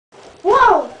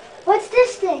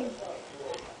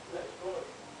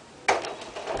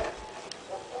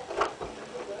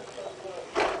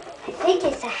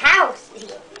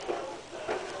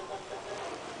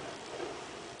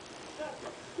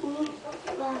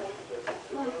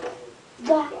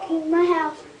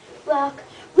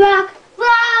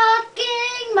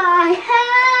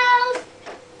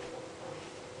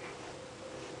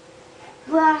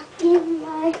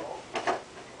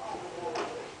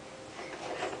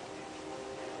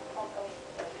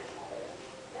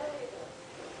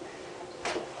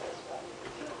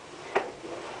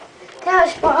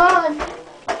Come on.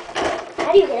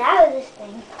 How do you get out of this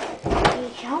thing? Do you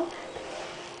jump?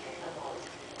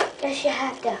 Guess you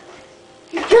have to.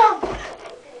 You jump!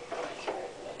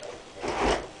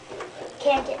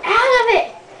 Can't get out of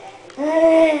it!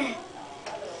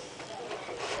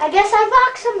 I guess I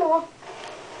rock some more.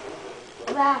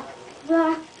 Rock,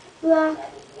 rock, rock.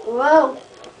 Whoa,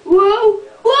 whoa,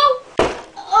 whoa!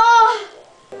 Oh!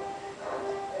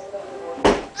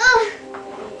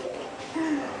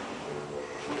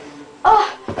 Oh!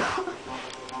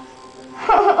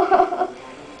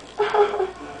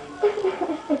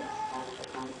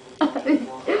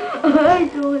 I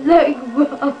don't like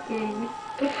walking.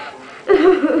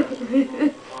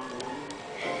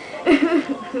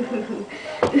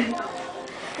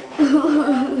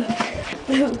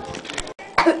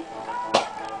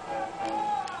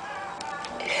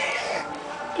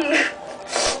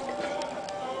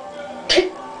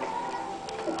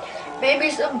 Maybe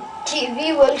some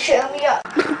TV will cheer me up.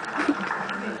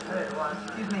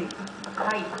 Excuse me.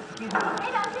 Hi, excuse me.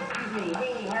 Hey, doctor. Excuse me.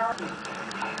 Hey, how are you?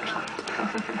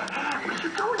 Where's you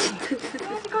going? I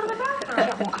have to go to the bathroom.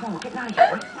 Yeah, well, come on, we're getting out of here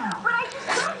right now. But I just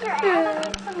got here. I had to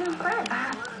make some new friends.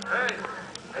 Hey,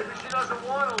 maybe she doesn't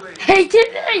want to leave. Hey,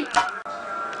 Timmy!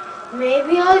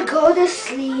 Maybe I'll go to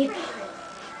sleep.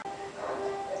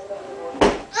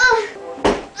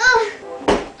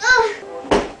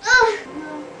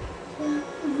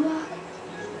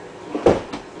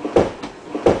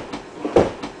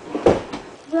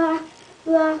 Rock,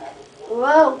 rock,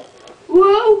 whoa,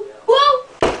 whoa.